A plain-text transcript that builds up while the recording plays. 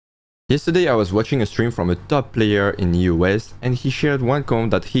Yesterday I was watching a stream from a top player in the US and he shared one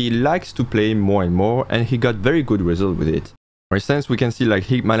comp that he likes to play more and more and he got very good result with it. For instance, we can see like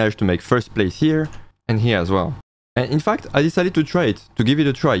he managed to make first place here and here as well. And in fact, I decided to try it, to give it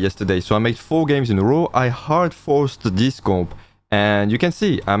a try yesterday. So I made 4 games in a row. I hard forced this comp and you can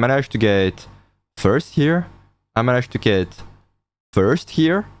see I managed to get first here. I managed to get first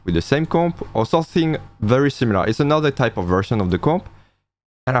here with the same comp or something very similar. It's another type of version of the comp.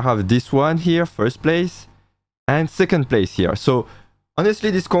 And I have this one here, first place, and second place here. So honestly,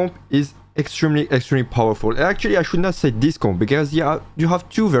 this comp is extremely powerful. Actually, I should not say this comp because you have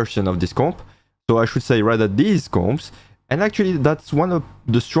 2 versions of this comp. So I should say rather these comps. And actually, that's one of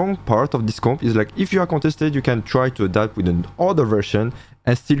the strong part of this comp is like if you are contested, you can try to adapt with another version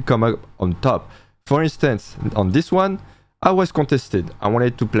and still come up on top. For instance, on this one, I was contested. I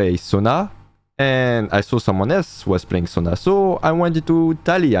wanted to play Sona. And I saw someone else was playing Sona, so I went to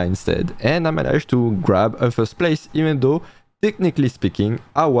Taliyah instead. And I managed to grab a first place, even though, technically speaking,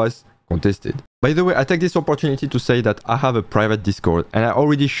 I was contested. By the way, I take this opportunity to say that I have a private Discord, and I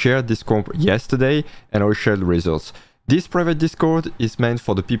already shared this comp yesterday, and I will share the results. This private Discord is meant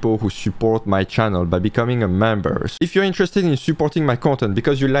for the people who support my channel by becoming a member. So if you're interested in supporting my content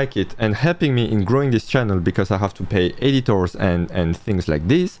because you like it, and helping me in growing this channel because I have to pay editors and things like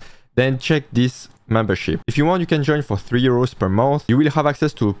this, then check this membership. If you want, you can join for €3 per month. You will have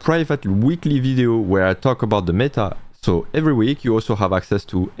access to a private weekly video where I talk about the meta. So every week you also have access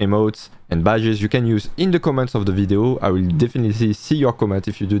to emotes and badges you can use in the comments of the video. I will definitely see your comment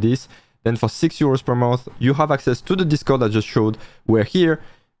if you do this. Then for €6 per month, you have access to the Discord I just showed, where here,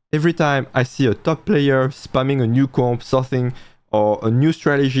 every time I see a top player spamming a new comp, something, or a new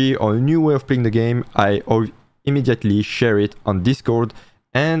strategy, or a new way of playing the game, I immediately share it on Discord.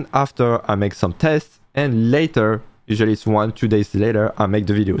 And after I make some tests and later, usually it's 1-2 days later, I make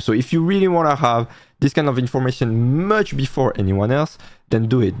the video. So if you really want to have this kind of information much before anyone else, then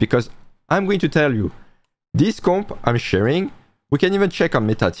do it. Because I'm going to tell you, this comp I'm sharing, we can even check on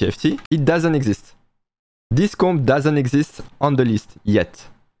Meta TFT, it doesn't exist. This comp doesn't exist on the list yet,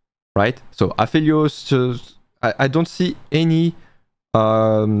 right? So Aphelios, I don't see any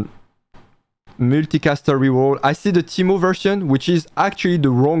Multicaster reroll. I see the Timo version, which is actually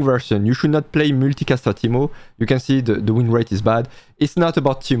the wrong version. You should not play Multicaster Timo. You can see the win rate is bad. It's not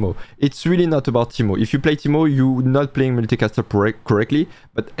about Timo. It's really not about Timo. If you play Timo, you're not playing Multicaster correctly.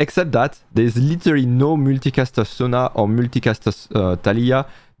 But except that, there's literally no Multicaster Sona or Multicaster Taliyah.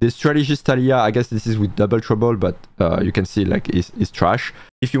 The strategist Taliyah, I guess this is with double trouble, but you can see like it's trash.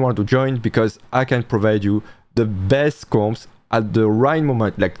 If you want to join, because I can provide you the best comps at the right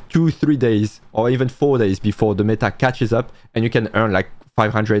moment, like 2-3 days or even 4 days before the meta catches up, and you can earn like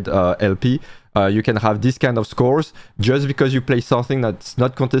 500 LP. You can have this kind of scores just because you play something that's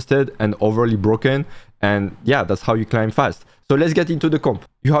not contested and overly broken. And yeah, that's how you climb fast. So let's get into the comp.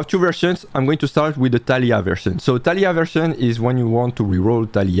 You have 2 versions. I'm going to start with the Taliyah version. So Taliyah version is when you want to reroll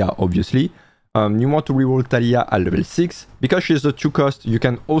Taliyah, obviously. You want to reroll Taliyah at level 6. Because she's the 2 cost, you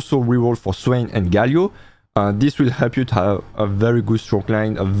can also reroll for Swain and Galio. This will help you to have a very good strong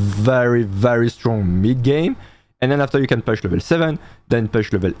line, a very strong mid game. And then after you can push level 7, then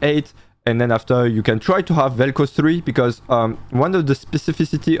push level 8. And then after you can try to have Vel'Koz 3 because one of the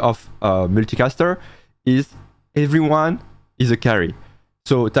specificity of Multicaster is everyone is a carry.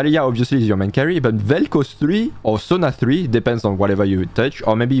 So Taliyah obviously is your main carry, but Vel'Koz 3 or Sona 3 depends on whatever you touch,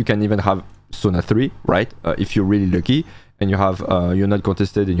 or maybe you can even have Sona 3, right? If you're really lucky and you have you're not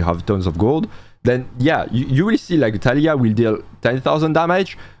contested and you have tons of gold, then yeah, you will see like Taliyah will deal 10,000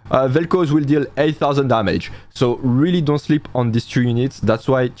 damage, Vel'Koz will deal 8,000 damage. So really don't sleep on these 2 units. That's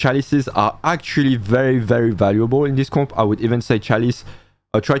why chalices are actually very valuable in this comp. I would even say chalice,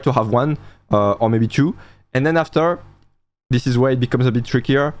 try to have 1 or maybe 2. And then after, this is where it becomes a bit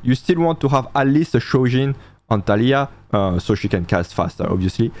trickier. You still want to have at least a Shojin on Taliyah, so she can cast faster,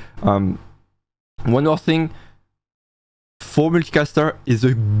 obviously. One more thing, for Multicaster is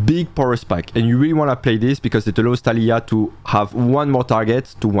a big power spike, and you really want to play this because it allows Taliyah to have 1 more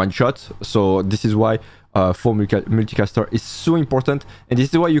target to one shot. So this is why for Multicaster is so important, and this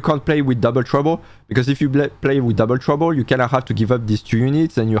is why you can't play with double trouble, because if you play with double trouble, you kind of have to give up these 2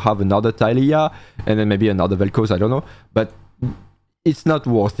 units and you have another Taliyah and then maybe another Vel'Koz, I don't know, but it's not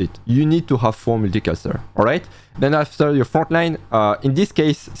worth it. You need to have 4 Multicaster. All right, then after your front line, in this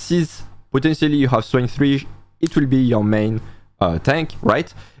case, since potentially you have Swain 3, it will be your main tank,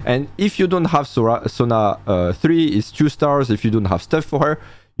 right? And if you don't have Sona 3, it's 2 stars. If you don't have stuff for her,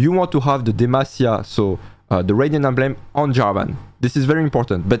 you want to have the Demacia, so the Radiant Emblem on Jarvan. This is very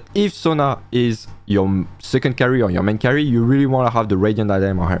important. But if Sona is your second carry or your main carry, you really want to have the Radiant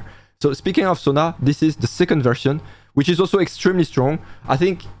Emblem on her. So speaking of Sona, this is the second version, which is also extremely strong. I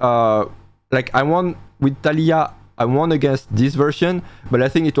think like I won with Taliyah, I won against this version, but I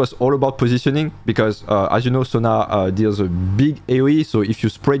think it was all about positioning because as you know, Sona deals a big AoE, so if you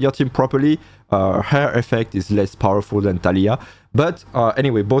spread your team properly, her effect is less powerful than Taliyah. But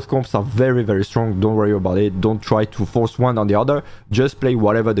anyway, both comps are very, very strong. Don't worry about it. Don't try to force one on the other. Just play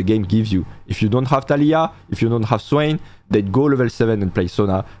whatever the game gives you. If you don't have Taliyah, if you don't have Swain, then go level 7 and play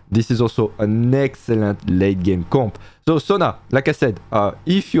Sona. This is also an excellent late game comp. So Sona, like I said,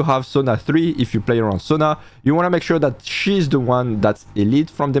 if you have Sona 3, if you play around Sona, you want to make sure that she's the one that's elite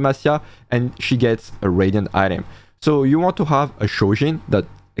from Demacia and she gets a Radiant item. So you want to have a Shojin that's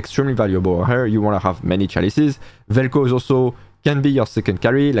extremely valuable on her. You want to have many chalices. Velko is also can be your second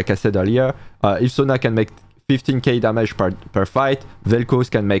carry, like I said earlier. If Sona can make 15k damage per fight,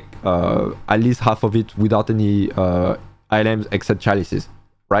 Velkos can make at least half of it without any items except chalices,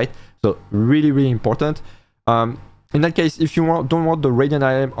 right? So really, really important. In that case, if you don't want the Radiant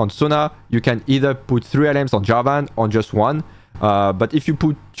item on Sona, you can either put 3 items on Jarvan or just 1. But if you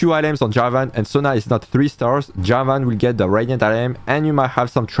put 2 items on Jarvan and Sona is not 3 stars, Jarvan will get the Radiant item and you might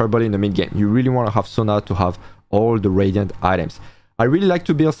have some trouble in the mid game. You really want to have Sona to have all the Radiant items. I really like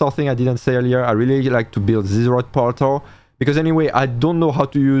to build something I didn't say earlier. I really like to build Zizrod Portal because anyway, I don't know how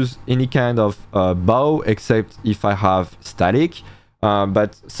to use any kind of bow except if I have static.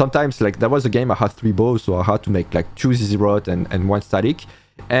 But sometimes, like there was a game I had 3 bows, so I had to make like 2 Zizrod and 1 static.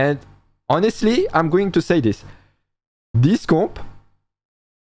 And honestly, I'm going to say this. This comp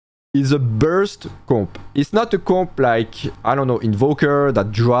is a burst comp. It's not a comp like, I don't know, Invoker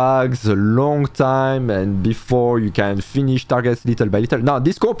that drags a long time and before you can finish targets little by little. Now,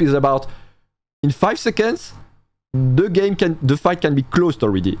 this comp is about in 5 seconds, the fight can be closed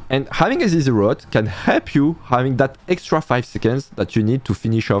already. And having a Zizrod can help you having that extra 5 seconds that you need to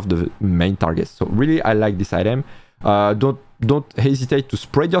finish off the main targets. So really, I like this item. Don't hesitate to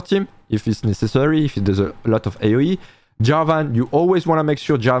spread your team if it's necessary, if there's a lot of AoE. Jarvan, you always want to make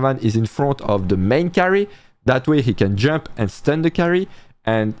sure Jarvan is in front of the main carry. That way he can jump and stun the carry.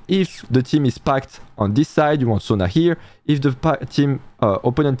 And if the team is packed on this side, you want Sona here. If the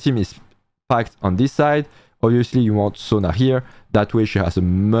opponent team is packed on this side, obviously you want Sona here. That way she has a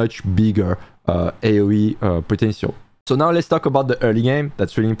much bigger AoE potential. So now let's talk about the early game.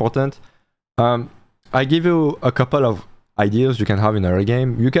 That's really important. I give you a couple of ideas you can have in early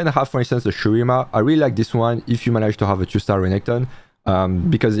game. You can have, for instance, a Shurima. I really like this one if you manage to have a 2-star Renekton,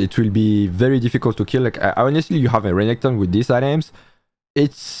 because it will be very difficult to kill. Like honestly, you have a Renekton with these items,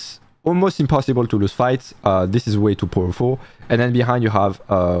 it's almost impossible to lose fights. This is way too powerful. And then behind you have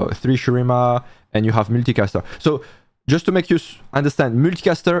 3 Shurima and you have Multicaster. So just to make you understand,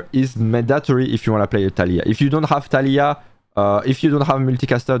 Multicaster is mandatory if you want to play a Taliyah. If you don't have Taliyah, if you don't have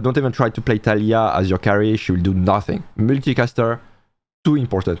Multicaster, don't even try to play Taliyah as your carry. She will do nothing. Multicaster, too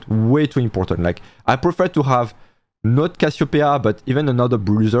important. Way too important. Like, I prefer to have not Cassiopeia, but even another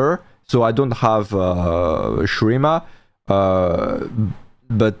bruiser. So I don't have Shurima.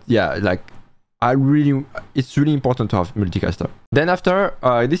 But yeah, like, it's really important to have Multicaster. Then after,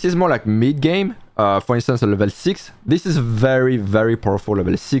 this is more like mid-game. For instance, a level 6. This is very, very powerful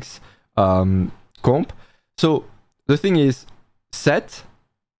level 6 comp. So the thing is, Set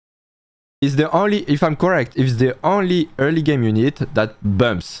is the only, if I'm correct, it's the only early game unit that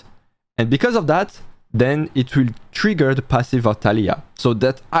bumps. And because of that, then it will trigger the passive of Taliyah. So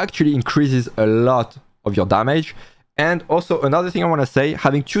that actually increases a lot of your damage. And also another thing I want to say,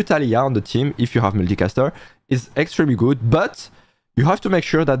 having 2 Taliyah on the team, if you have Multicaster, is extremely good, but you have to make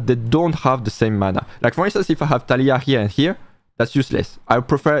sure that they don't have the same mana. Like for instance, if I have Taliyah here and here, that's useless. I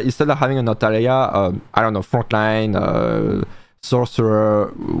prefer, instead of having a Taliyah, I don't know, frontline, sorcerer,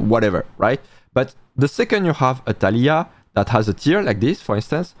 whatever, right? But the second you have a Taliyah that has a tier like this, for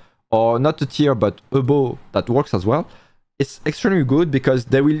instance, or not a tier, but a bow that works as well, it's extremely good because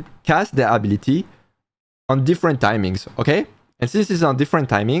they will cast their ability on different timings, okay? And since it's on different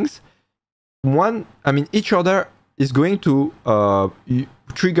timings, each other is going to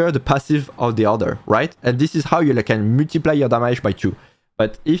trigger the passive of the other, right? And this is how you can multiply your damage by 2.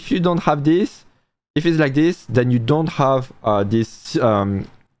 But if you don't have this, if it's like this, then you don't have this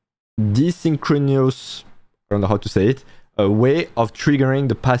desynchronous, I don't know how to say it, a way of triggering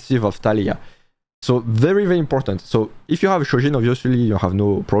the passive of Taliyah. So very, very important. So if you have a Shojin, obviously you have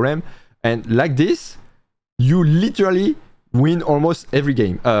no problem. And like this, you literally win almost every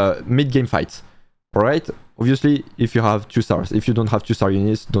game, mid-game fights. All right? Obviously, if you have 2 stars. If you don't have 2-star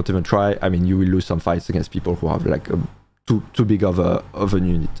units, don't even try. I mean, you will lose some fights against people who have like too big of a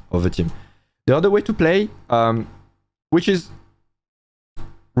unit, of a team. The other way to play, which is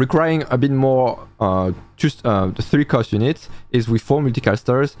requiring a bit more, just the 3 cost units is with 4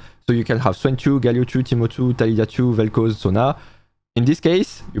 multicasters. So you can have Swen 2, Galio 2, Timo 2, Taliyah 2, Vel'Koz, Sona. In this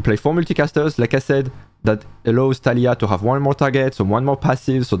case, you play 4 multicasters. Like I said, that allows Taliyah to have 1 more target, so 1 more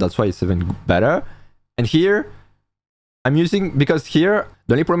passive, so that's why it's even better. And here, I'm using, because here,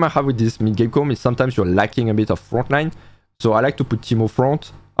 the only problem I have with this mid-game comp is sometimes you're lacking a bit of frontline. So I like to put Timo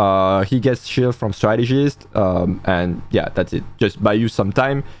front. He gets shield from strategist, and yeah, that's it. Just buy you some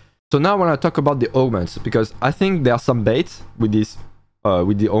time. So now I want to talk about the augments, because I think there are some baits with this,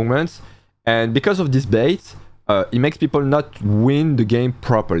 with the augments, and because of this bait, it makes people not win the game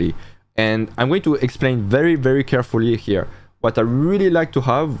properly. And I'm going to explain very, very carefully here. What I really like to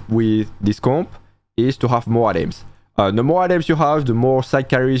have with this comp is to have more items. The more items you have, the more side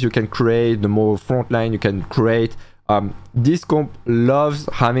carries you can create, the more frontline you can create. This comp loves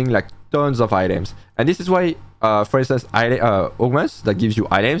having like tons of items, and this is why, for instance, augments that gives you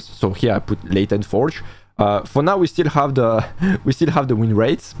items. So here I put latent forge. For now we still have the win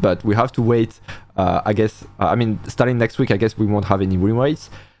rates, but we have to wait. I guess I mean starting next week, I guess we won't have any win rates.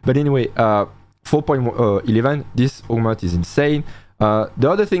 But anyway, 4.11, this augment is insane. The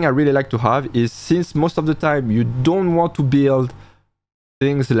other thing I really like to have is, since most of the time you don't want to build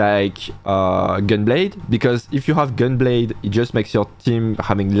things like Gunblade, because if you have Gunblade, it just makes your team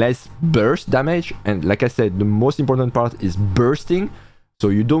having less burst damage, and like I said, the most important part is bursting. So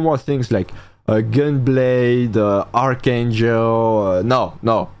you don't want things like Gunblade, Archangel, no,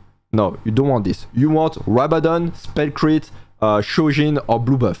 you don't want this. You want Rabadon, Spell Crit, Shojin or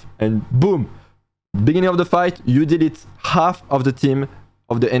Blue Buff, and boom, beginning of the fight, you delete half of the team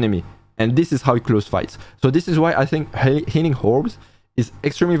of the enemy, and this is how you close fights. So this is why I think healing orbs is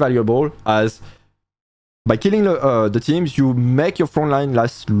extremely valuable, as by killing the teams, you make your front line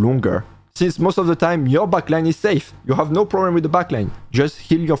last longer. Since most of the time your backline is safe, you have no problem with the backline. Just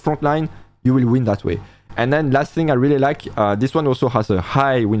heal your front line, you will win that way. And then last thing I really like, this one also has a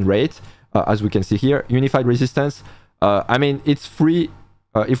high win rate, as we can see here. Unified resistance. I mean, it's free.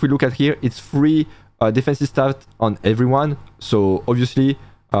 If we look at here, it's free defensive stat on everyone. So obviously,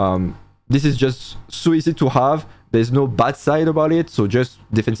 this is just so easy to have. There's no bad side about it. So just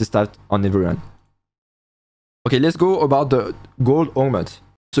defensive stat on everyone. Okay, let's go about the gold augment.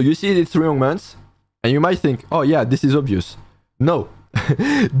 So you see the 3 augments, and you might think, oh yeah, this is obvious. No,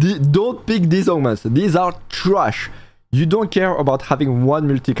 don't pick these augments. These are trash. You don't care about having 1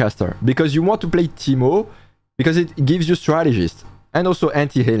 multicaster because you want to play Timo, because it gives you strategist and also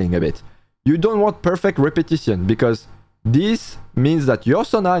anti-healing a bit. You don't want perfect repetition, because this means that your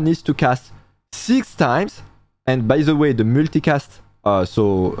Sona needs to cast 6 times. And by the way, the multicast,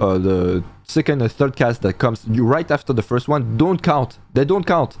 the second and third cast that comes right after the first one, don't count. They don't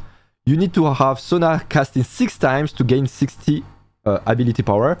count. You need to have Sona casting 6 times to gain 60 ability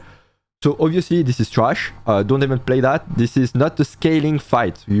power. So obviously this is trash. Don't even play that. This is not a scaling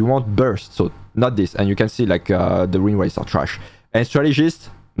fight. You want burst, so not this. And you can see like the win rates are trash. And strategist,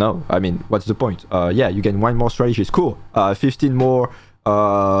 no, I mean, what's the point? Yeah, you gain 1 more strategist, cool. 15 more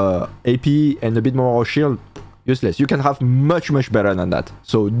AP and a bit more shield, useless. You can have much better than that.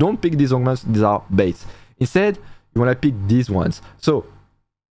 So don't pick these augments, these are baits. Instead, you want to pick these ones. So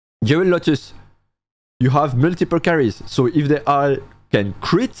Jewel Lotus, you have multiple carries. So if they all can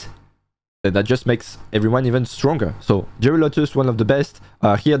crit, then that just makes everyone even stronger. So Jewel Lotus, one of the best.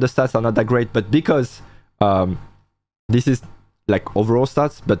 Here the stats are not that great, but because this is like overall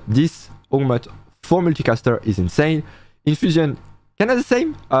stats, but this augment for multicaster is insane. Infusion, kind of the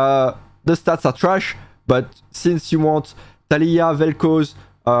same. The stats are trash, but since you want Taliyah, Vel'Koz,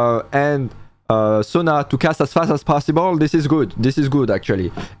 and Sona to cast as fast as possible, this is good. This is good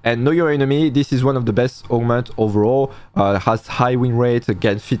actually. And Know Your Enemy, this is one of the best augment overall. Has high win rate,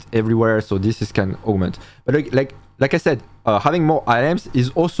 can fit everywhere, so this is kind of augment. But like I said, having more items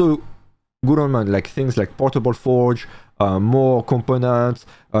is also good augment, like things like Portable Forge, more components,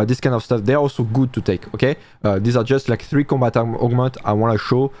 this kind of stuff. They're also good to take. Okay, these are just like 3 combat augment I want to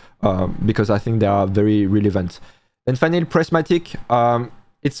show because I think they are very relevant. And finally, prismatic.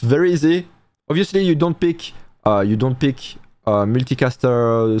 It's very easy. Obviously, you don't pick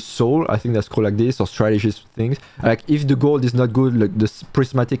multicaster soul. I think that's called like this, or strategist things. Like if the gold is not good, like the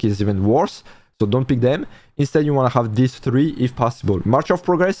prismatic is even worse. So don't pick them. Instead, you want to have these 3 if possible. March of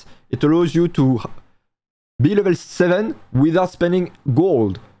Progress. It allows you to be level 7 without spending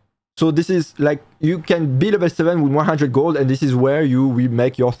gold. So this is like, you can be level 7 with 100 gold, and this is where you will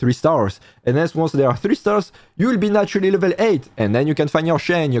make your 3 stars. And then once there are 3 stars, you will be naturally level 8, and then you can find your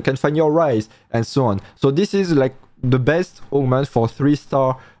Shen, you can find your Rise, and so on. So this is like the best augment for 3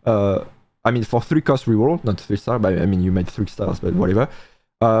 star, I mean for 3 cost reroll, not 3 star, but I mean you made 3 stars, but whatever.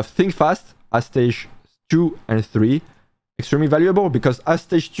 Think fast at stage 2 and 3. Extremely valuable because at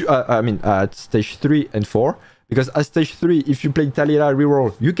stage 2, at stage 3 and 4, because at stage 3, if you play Taliyah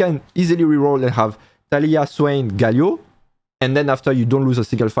reroll, you can easily reroll and have Taliyah, Swain, Galio, and then after you don't lose a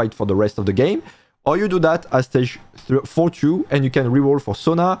single fight for the rest of the game. Or you do that at stage 4-2, and you can reroll for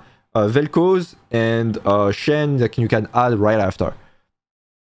Sona, Vel'Koz, and Shen that you can add right after.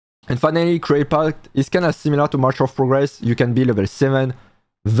 And finally, Create Pact is kind of similar to March of Progress. You can be level 7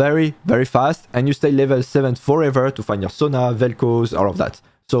 very, very fast, and you stay level 7 forever to find your Sona, Vel'Koz, all of that.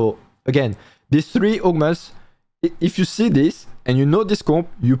 So again, these 3 augments, if you see this, and you know this comp,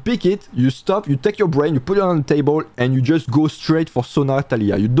 you pick it, you stop, you take your brain, you put it on the table, and you just go straight for Sona,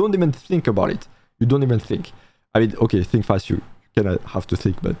 Taliyah. You don't even think about it. You don't even think. I mean, okay, think fast, you kind of have to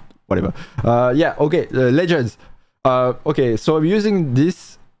think, but whatever. Yeah, okay, Legends. Okay, so I'm using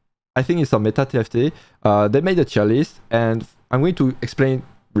this, I think it's a meta TFT. They made a tier list, and I'm going to explain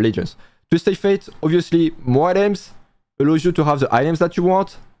Legends. To stay Fate, obviously, more items allows you to have the items that you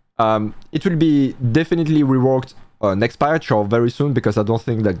want. It will be definitely reworked next patch or very soon, because I don't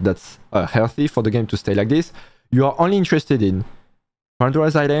think that that's healthy for the game to stay like this. You are only interested in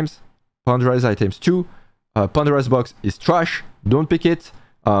Pandora's items, Pandora's items 2. Pandora's box is trash, don't pick it.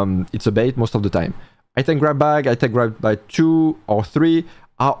 It's a bait most of the time. Item grab bag, item grab bag 2 or 3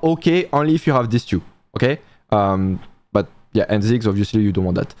 are okay only if you have these 2, okay? But yeah, and Ziggs, obviously you don't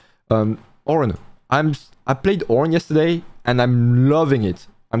want that. Ornn, I played Ornn yesterday and I'm loving it.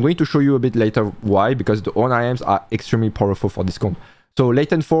 I'm going to show you a bit later why, because the Ornn items are extremely powerful for this comp. So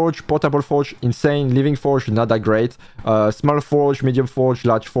Latent Forge, Portable Forge, insane. Living Forge, not that great. Small Forge, Medium Forge,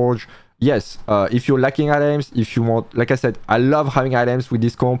 Large Forge. Yes, if you're lacking items, if you want, like I said, I love having items with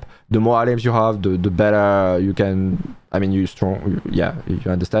this comp. The more items you have, the better you can, I mean, you're strong, yeah, you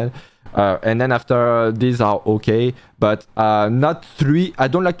understand. And then after, these are okay, but not 3. I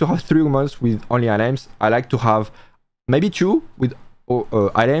don't like to have 3 months with only items. I like to have maybe 2 with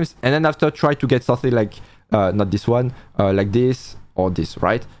items, and then after try to get something like, not this one, like this or this,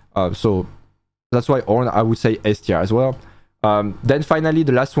 right? So that's why Ornn, I would say S tier as well. Then finally,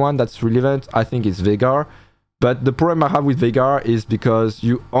 the last one that's relevant, I think, is Veigar. But the problem I have with Veigar is because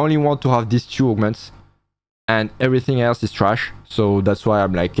you only want to have these 2 augments and everything else is trash. So that's why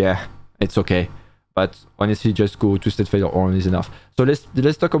I'm like, yeah, it's okay. But honestly, just go to Twisted Fate or Ornn is enough. So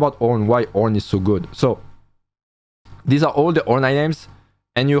let's talk about Ornn, why Ornn is so good. So these are all the Ornn items,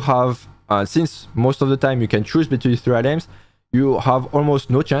 and you have, since most of the time you can choose between 3 items, you have almost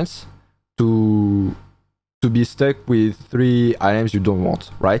no chance to be stuck with 3 items you don't want,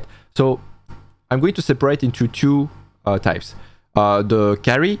 right? So I'm going to separate into 2 types. The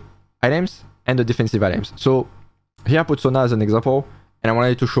carry items and the defensive items. So here I put Sona as an example, and I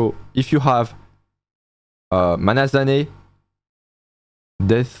wanted to show if you have Manazane,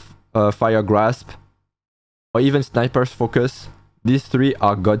 Death Fire Grasp, or even Sniper's Focus, these 3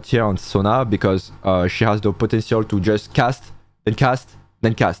 are god tier on Sona because she has the potential to just cast, then cast,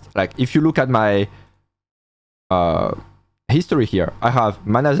 then cast. Like if you look at my history here, I have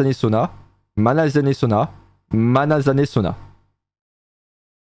Manazane Sona, Manazane Sona, Manazane Sona.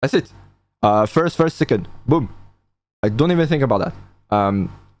 That's it. First, second, boom. I don't even think about that.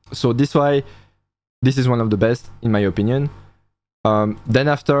 So this is one of the best in my opinion. Then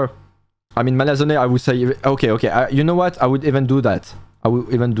after, I mean, Manazane, I would say, okay, you know what? I would even do that.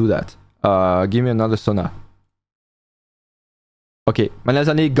 Give me another Sona. Okay,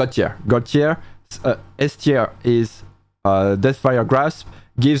 Manazane, god tier. God tier. S tier is Deathfire Grasp.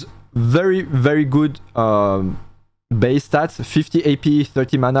 Gives very, very good base stats. 50 AP,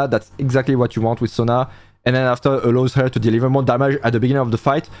 30 mana. That's exactly what you want with Sona. And then after, allows her to deliver more damage at the beginning of the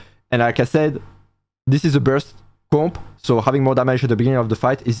fight. And like I said, this is a burst comp, so having more damage at the beginning of the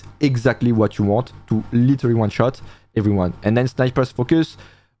fight is exactly what you want to literally one-shot everyone. And then Sniper's Focus,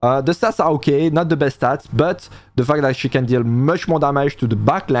 the stats are okay, not the best stats, but the fact that she can deal much more damage to the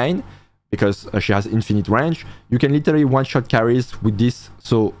back line because she has infinite range, you can literally one-shot carries with this.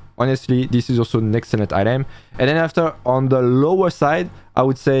 So honestly, this is also an excellent item. And then after, on the lower side, I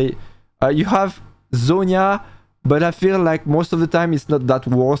would say you have Zonia, but I feel like most of the time it's not that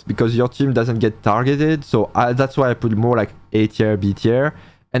worse because your team doesn't get targeted. So that's why I put more like A tier, B tier.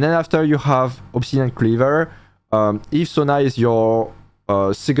 And then after you have Obsidian Cleaver. If Sona is your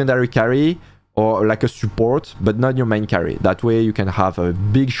secondary carry or like a support, but not your main carry. That way you can have a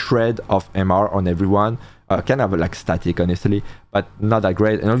big shred of MR on everyone. Kind of like static, honestly, but not that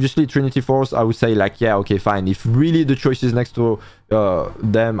great. And obviously Trinity Force, I would say like, yeah, okay, fine. If really the choices next to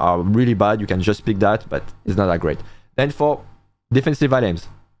them are really bad, you can just pick that, but it's not that great. Then for defensive items,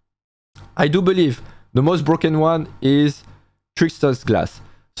 I do believe the most broken one is Trickster's Glass.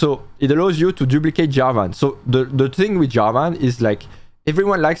 So it allows you to duplicate Jarvan. So the thing with Jarvan is like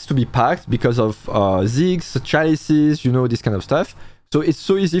everyone likes to be packed because of zigs, chalices, you know, this kind of stuff. So it's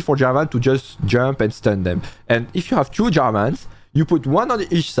so easy for Jarvan to just jump and stun them. And if you have 2 Jarvans, you put one on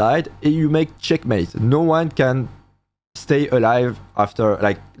each side and you make checkmate. No one can stay alive after,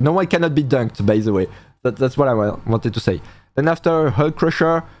 like, no one cannot be dunked, by the way. That's what I wanted to say. Then after Hulk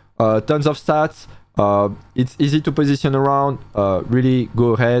Crusher, tons of stats. It's easy to position around. Really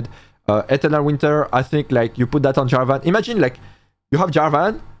go ahead. Eternal Winter, I think like you put that on Jarvan. Imagine like you have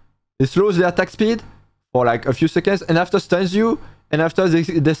Jarvan, it slows the attack speed for like a few seconds, and after stuns you, and after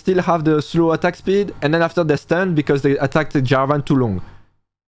they still have the slow attack speed, and then after they stun because they attacked the Jarvan too long.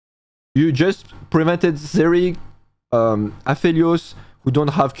 You just prevented Zeri, Aphelios, who don't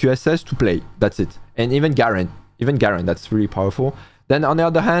have QSS to play. That's it. And even Garen, that's really powerful. Then on the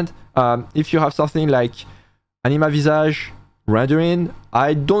other hand, if you have something like Anima Visage, Rendering,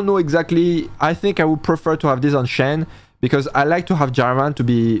 I don't know exactly. I think I would prefer to have this on Shen because I like to have Jarvan to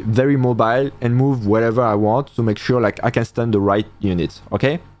be very mobile and move wherever I want to make sure like I can stun the right units,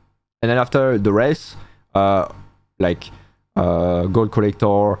 okay? And then after the rest, like Gold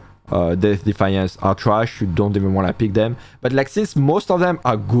Collector, Death Defiance are trash. You don't even want to pick them. But like since most of them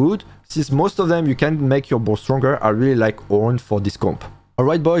are good, since most of them you can make your board stronger, I really like Ornn for this comp.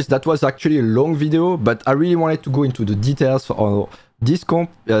 Alright boys, that was actually a long video, but I really wanted to go into the details for this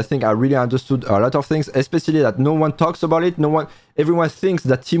comp. I think I really understood a lot of things, especially that no one talks about it. Everyone thinks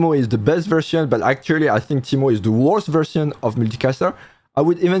that Teemo is the best version, but actually I think Teemo is the worst version of Multicaster. I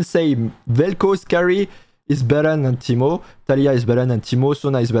would even say Vel'Koz carry is better than Teemo, Taliyah is better than Teemo,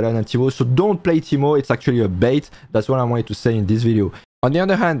 Sona is better than Teemo, so don't play Teemo, it's actually a bait. That's what I wanted to say in this video. On the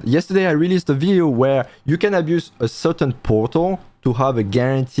other hand, yesterday I released a video where you can abuse a certain portal to have a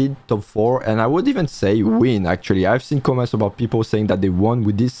guaranteed top 4, and I would even say win actually. I've seen comments about people saying that they won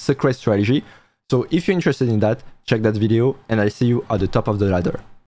with this secret strategy. So if you're interested in that, check that video and I'll see you at the top of the ladder.